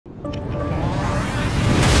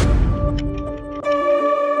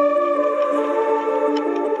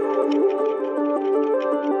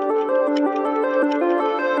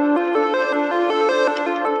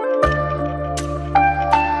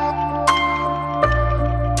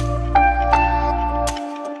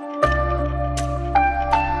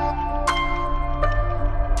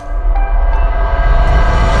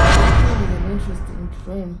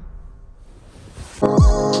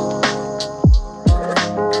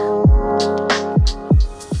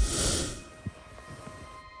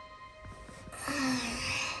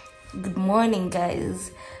morning, guys.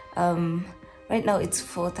 Right now it's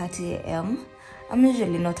 4:30 a.m. I'm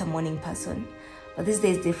usually not a morning person, but this day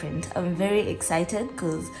is different. I'm very excited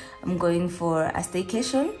because I'm going for a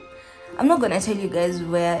staycation. I'm not gonna tell you guys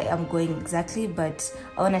where I'm going exactly, but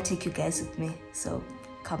I wanna take you guys with me, so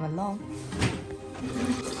come along.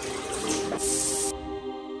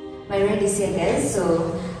 My ride is here, guys,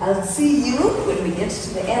 so I'll see you when we get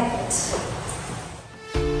to the airport.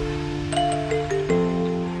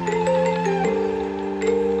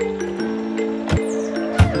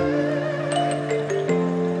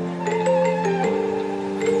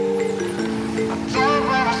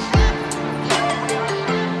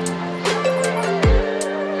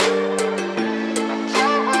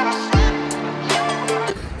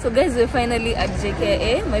 So guys, we're finally at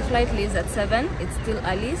JKA. My flight leaves at 7. It's still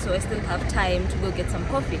early, so I still have time to go get some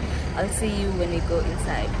coffee. I'll see you when we go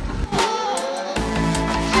inside.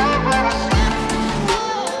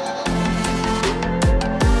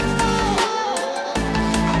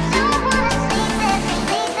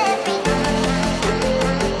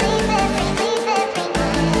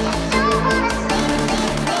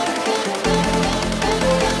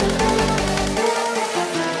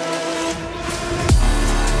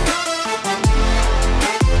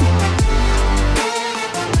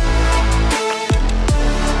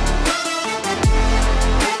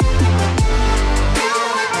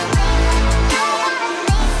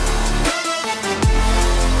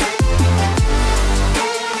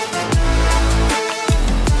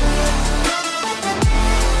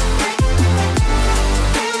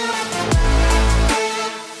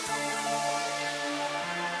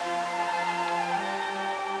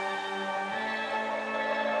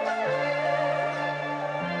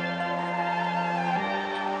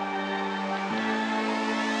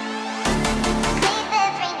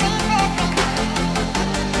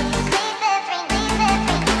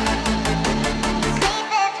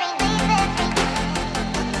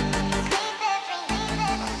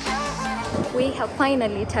 We have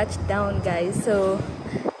finally touched down, guys, so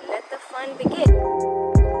let the fun begin.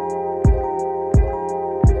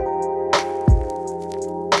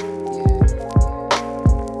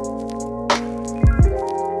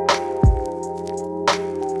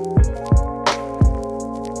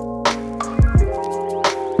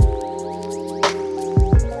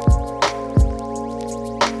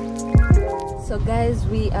 So guys,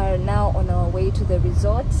 we are now on our way to the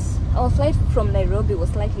resort. Our flight from Nairobi was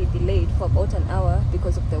slightly delayed for about an hour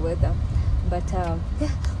because of the weather, but yeah,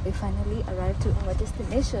 we finally arrived to our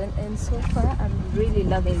destination, and so far I'm really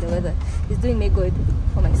loving the weather. It's doing me good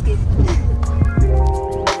for my skin.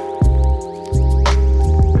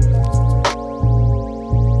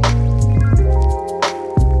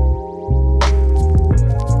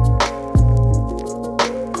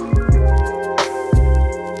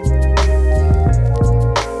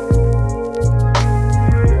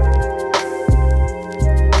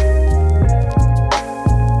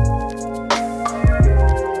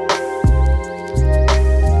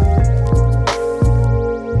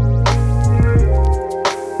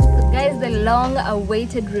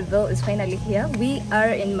 Long-awaited reveal is finally here. We are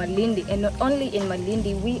in Malindi, and not only in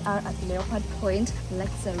Malindi, we are at Leopard Point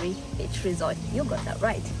Luxury Beach Resort. You got that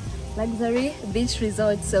right, Luxury Beach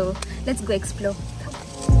Resort. So let's go explore.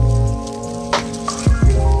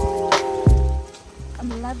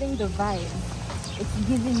 I'm loving the vibe. It's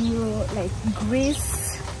giving you like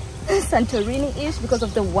Greece, Santorini-ish because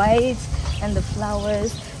of the white and the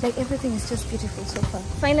flowers. Like everything is just beautiful so far.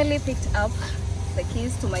 Finally picked up the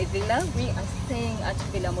keys to my villa. We are staying at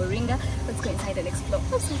Villa Moringa. Let's go inside and explore.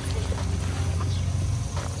 I'm so excited.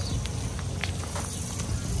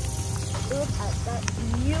 Look at that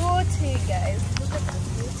beauty, guys. Look at that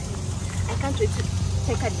beauty. I can't wait to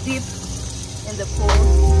take a dip in the pool.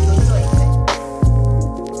 I'm so excited.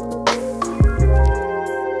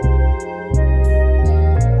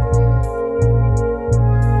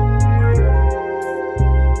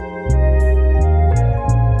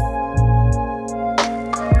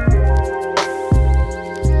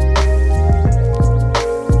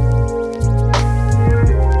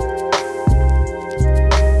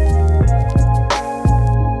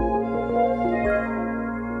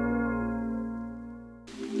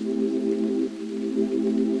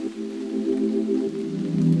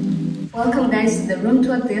 Welcome guys to the room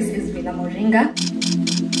tour. This is Villa Moringa.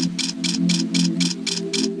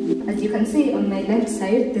 As you can see on my left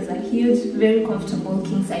side, there's a huge, very comfortable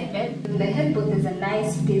king side bed. In the headboard, there's a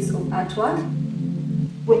nice piece of artwork.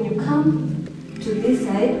 When you come to this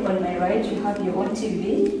side, on my right, you have your own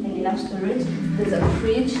TV and enough storage. There's a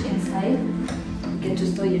fridge inside. You get to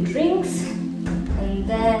store your drinks. And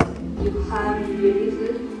then you have your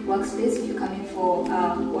little workspace. If you're coming for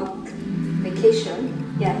work vacation,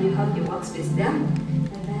 yeah, you have your workspace there.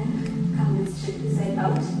 And then come, let's check this side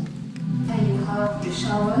out. And you have your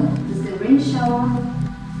shower. There's the rain shower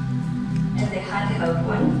and the handheld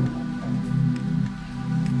one.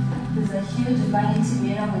 There's a huge vanity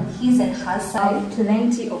mirror with his and her side.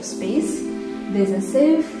 Plenty of space. There's a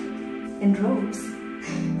safe and robes.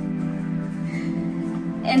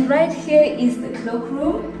 And right here is the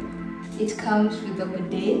cloakroom. It comes with a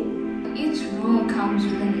bidet. Each room comes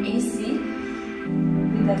with an AC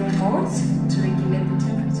with a remote to regulate the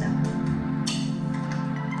temperature.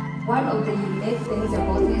 One of the unique things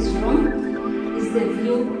about this room is the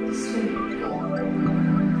view of the swimming pool.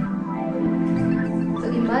 So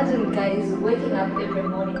imagine, guys, waking up every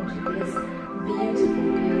morning to this beautiful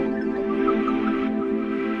view.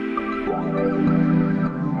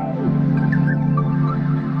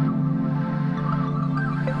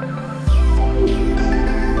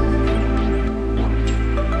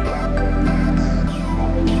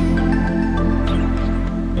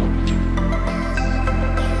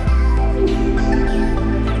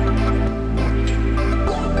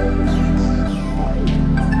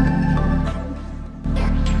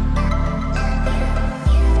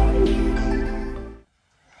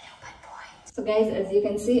 So guys, as you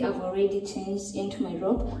can see, I've already changed into my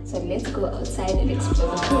robe. So let's go outside and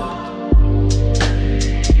explore the pool.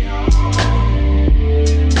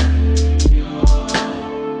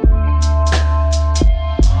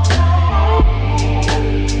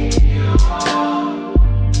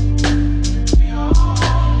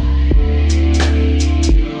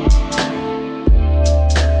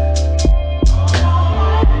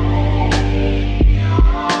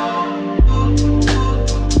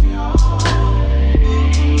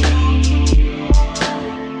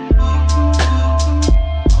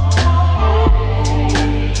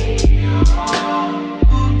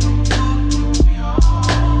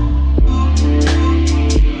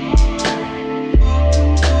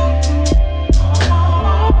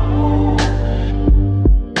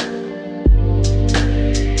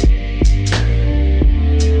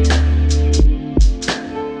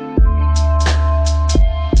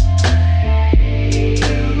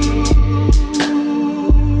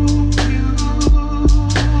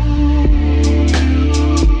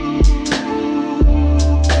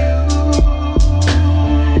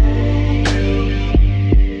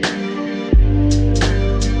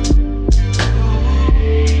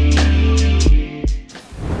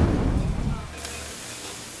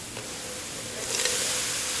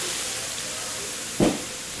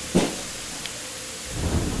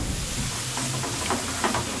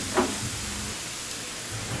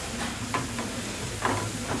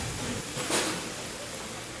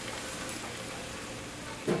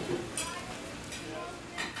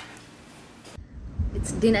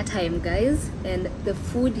 It's dinner time, guys, and the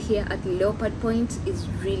food here at Leopard Point is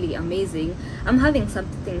really amazing. I'm having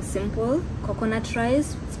something simple: coconut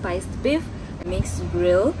rice, spiced beef, mixed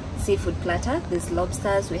grill, seafood platter. There's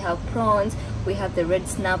lobsters, we have prawns, we have the red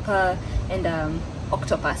snapper, and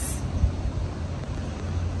octopus.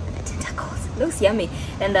 The tentacles looks yummy,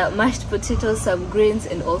 and mashed potatoes, some greens,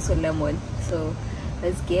 and also lemon. So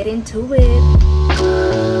let's get into it.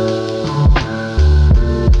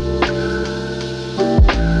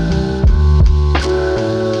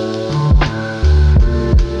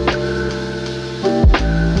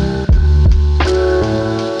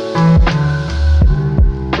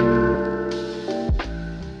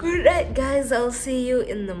 Guys, I'll see you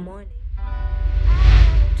in the morning.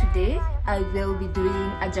 Today I will be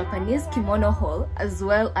doing a Japanese kimono haul as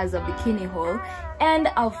well as a bikini haul, and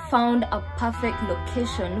I've found a perfect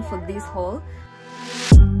location for this haul.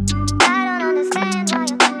 I don't understand why I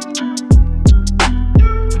don't understand.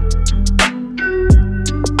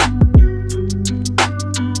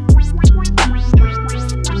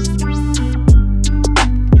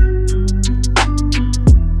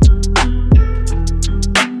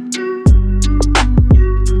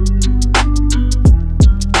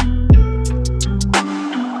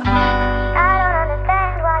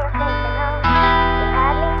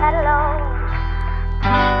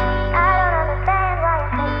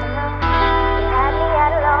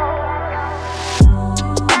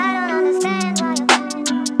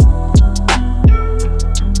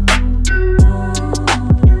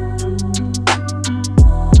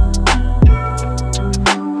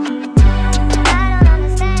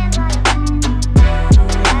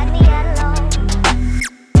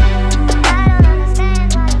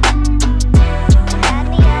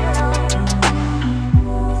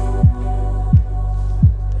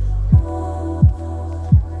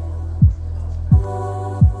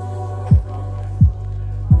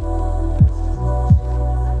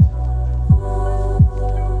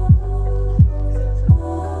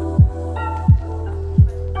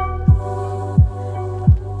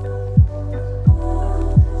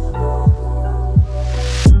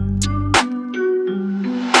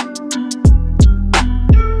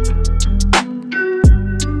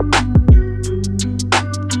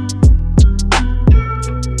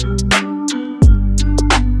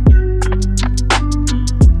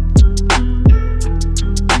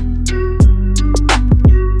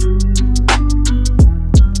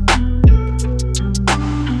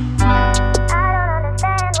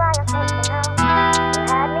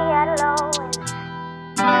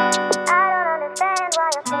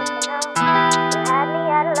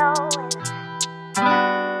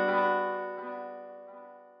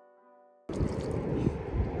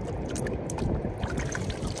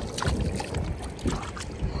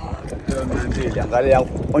 Angalia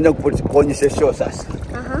onja kuonyesha show sasa.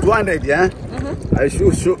 200 I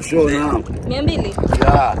show now. 200.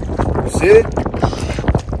 Yeah. See?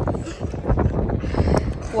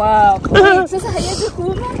 Wow. Sasa haiwezi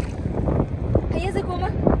kuuma? Haiwezi kuuma?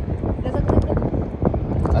 Naweza kuweka.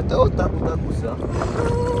 Hata utakusa.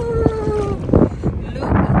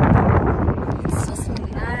 Look. It's so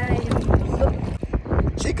nice.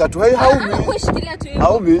 Shika tu haumi. Shikilia tu hiyo.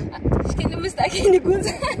 Haumi. Shikilia mstaki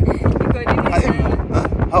niguze.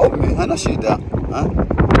 Haumi, hana shida.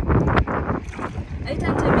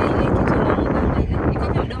 Aitatembea ile kitu na mganga ile. Iko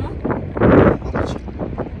kwa mdomo?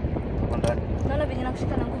 Naona vile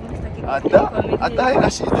nakushika na nguvu mstaki. Hata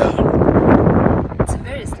haina shida. It's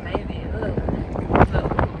very slimy.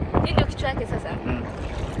 Hii ndio kichwa yake sasa.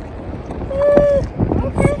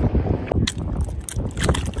 Okay.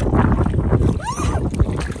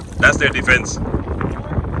 That's their defense.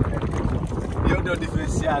 Hiyo ndio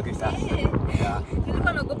defense yake sasa.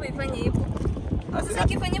 Nilikuwa naogopa ifanye hivyo. Sasa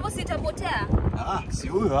ikifanya hivyo sitapotea. Si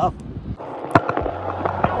huyo hapo.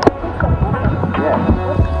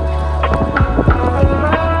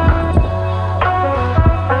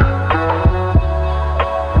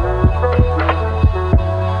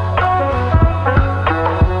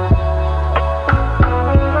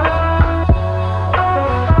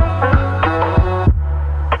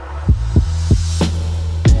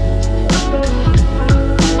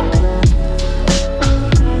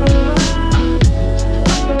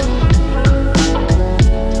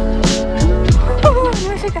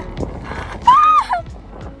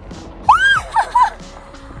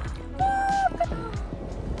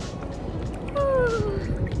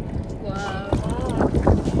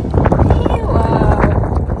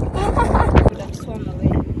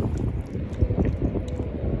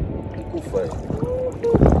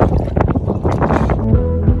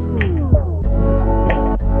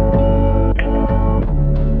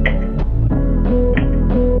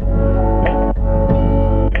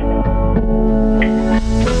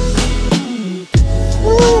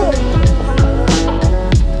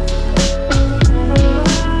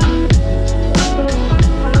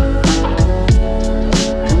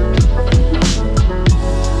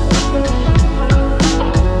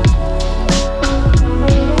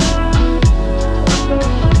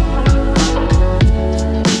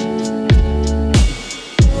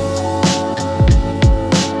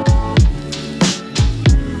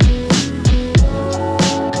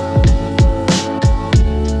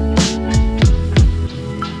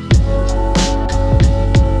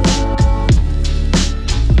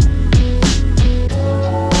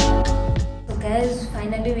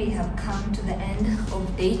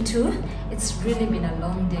 day 2. It's really been a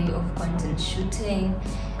long day of content shooting,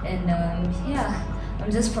 and yeah,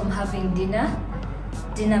 I'm just from having dinner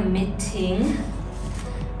meeting,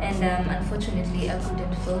 and unfortunately I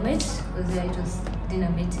couldn't film it because it was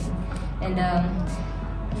dinner meeting, and I'm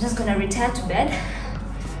just gonna retire to bed.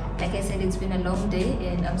 Like I said, it's been a long day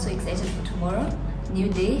and I'm so excited for tomorrow. New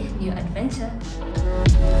day, new adventure.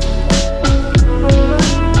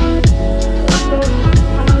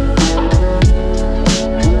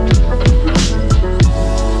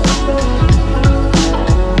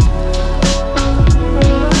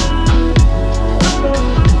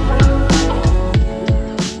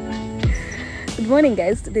 Good morning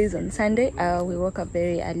guys, today is on Sunday. We woke up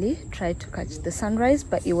very early, tried to catch the sunrise,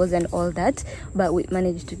 but it wasn't all that, but we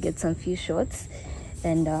managed to get some few shots.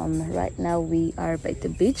 And right now we are by the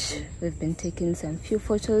beach. We've been taking some few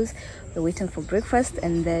photos. We're waiting for breakfast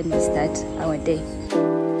and then we start our day.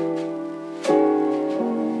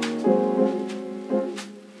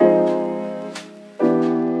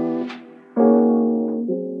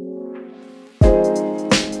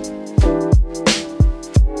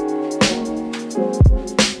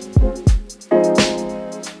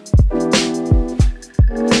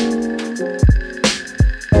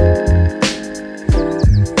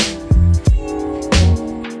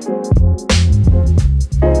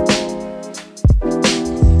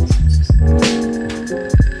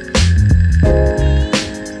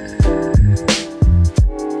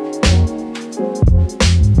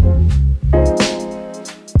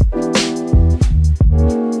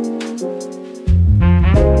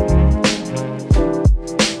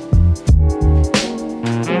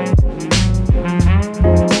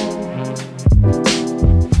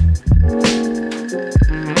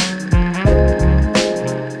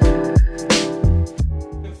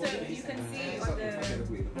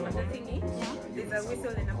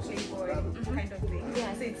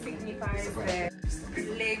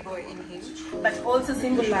 Lego in him, but also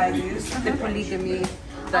symbolizes the polygamy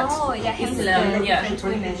that Islam,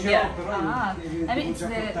 women. Yeah. I mean, it's the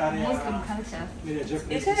Muslim culture.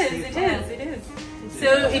 It is. So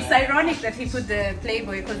it's ironic that he put the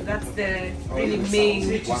Playboy because that's the really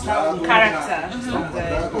main character of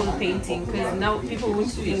the whole painting. Because now people would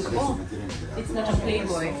think, oh, it's not a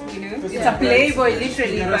Playboy, you know? It's a Playboy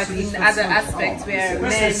literally, but in other aspects where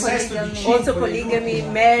men, also polygamy,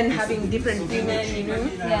 men having different women, you know?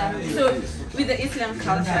 Yeah. So with the Islam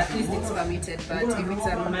culture, at least it's permitted, but if it's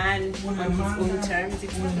a man on his own terms,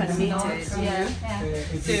 it's not permitted. Yeah.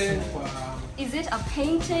 So is it a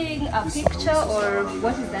painting, a picture, or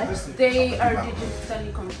what is that? they are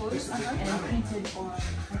digitally composed and printed on.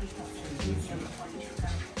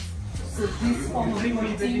 So this form of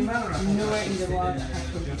painting, nowhere in the world has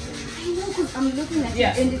produced. I know, because I'm looking at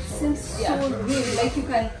it and it seems so real. Like you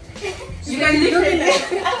can literally.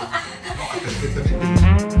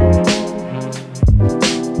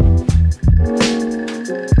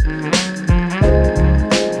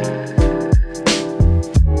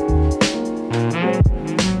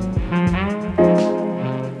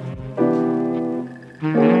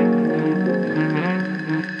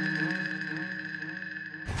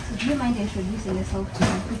 Do you mind introducing yourself to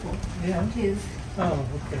some people? Yeah. Please. Oh,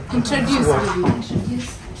 okay. Introduce.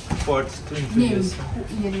 What to introduce?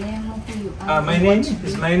 Your name, who you are. My name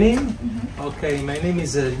is my name. Okay, my name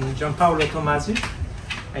is Gianpaolo Tomasi.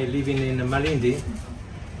 I live in Malindi,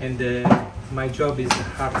 and my job is a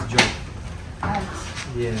art job. Art.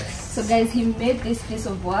 Yes. So guys, he made this piece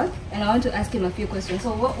of work, and I want to ask him a few questions.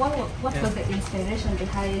 So what was the inspiration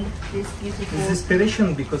behind this beautiful? It's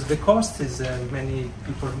inspiration because the cost is many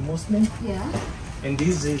people Muslim. Yeah. And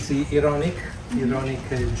this is the ironic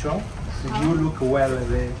job. So you look well at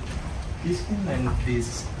this one and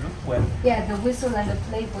this look well. Yeah, the whistle and the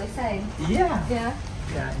Playboy sign. Yeah. Yeah.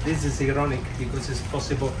 Yeah, this is ironic because it's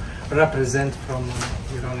possible represent from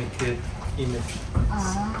ironic image.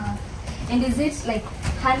 Ah. And is it like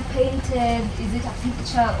hand painted? Is it a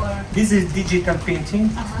picture or? This is digital painting.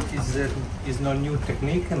 Uh-huh. Is no new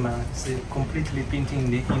technique, but it's completely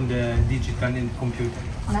painting in the digital in the computer.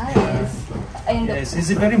 Nice. And Yes,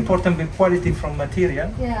 it's very important the quality from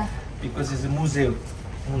material yeah. because it's a museum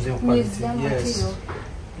quality. Museum Yes. material.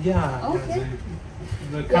 Yeah. Okay.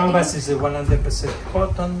 The canvas is a 100%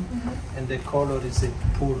 cotton, and the color is a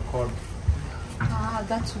pure cotton. Ah,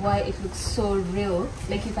 that's why it looks so real.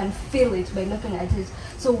 Like you can feel it by looking at it.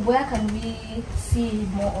 So where can we see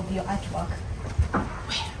more of your artwork?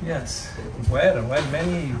 Yes. Well,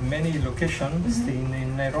 many locations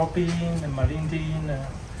in Nairobi, in Malindi,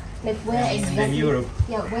 Like where in exactly? Europe.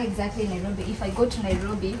 Yeah, where exactly in Nairobi? If I go to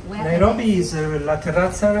Nairobi, where? Nairobi is a La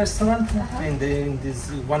Terrazza restaurant, and in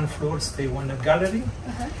this one floor stay one gallery,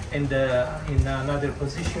 and in another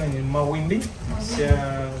position in Mawimbi, it's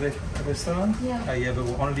a restaurant. Yeah. I have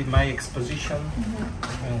only my exposition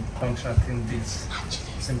and contract in this.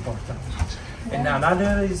 It's important. And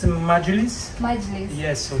another is Majlis. Majlis.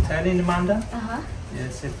 Yes, hotel in Manda.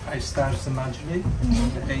 Yes, Yes, 5 stars Majlis.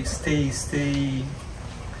 I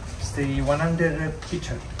stay 100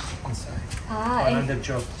 picture inside. 100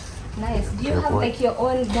 jobs. Nice. Do you have like your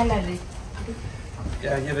own gallery? I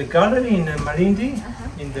have a gallery in Malindi,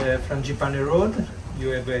 in the Frangipane Road. You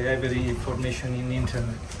have every information in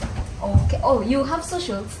internet. Okay. Oh, you have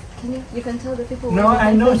socials? You can tell the people. No, where they I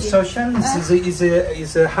can know find you. social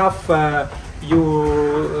is a half.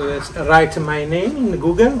 You write my name in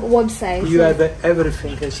Google. Website. You have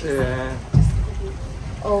everything.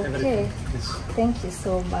 Okay. Everything. Yes. Thank you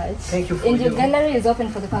so much. Thank you for And your you. gallery is open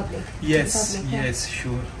for the public? Yes, Public, yeah. yes,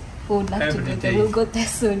 sure. We would love to Every go there. day. We'll go there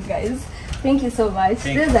soon, guys. Thank you so much.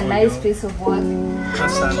 Thank This is you a for nice you. piece of work.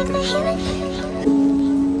 Asante.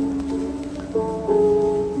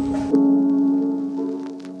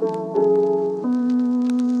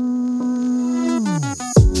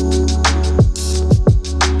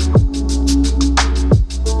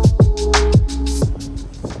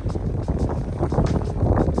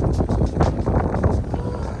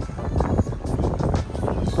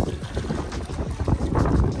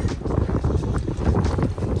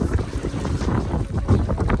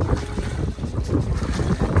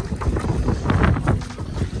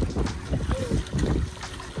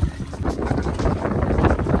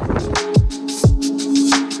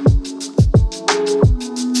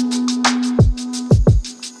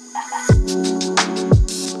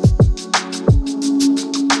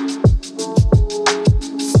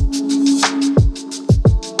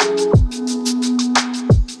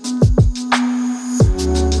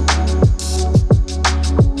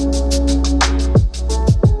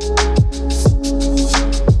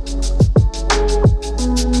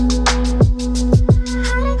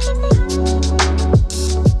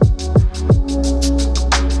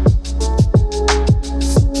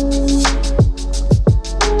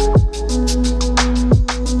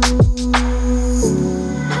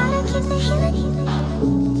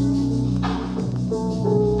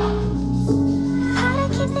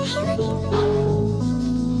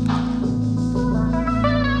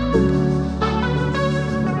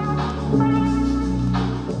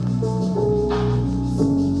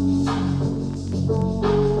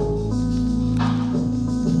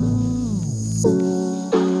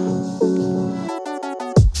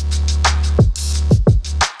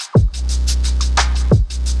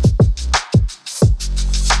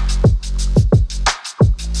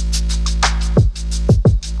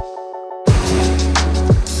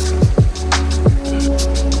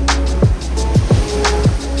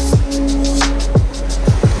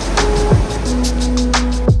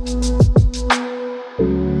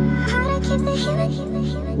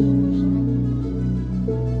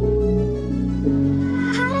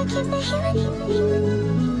 keep the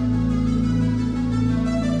healing.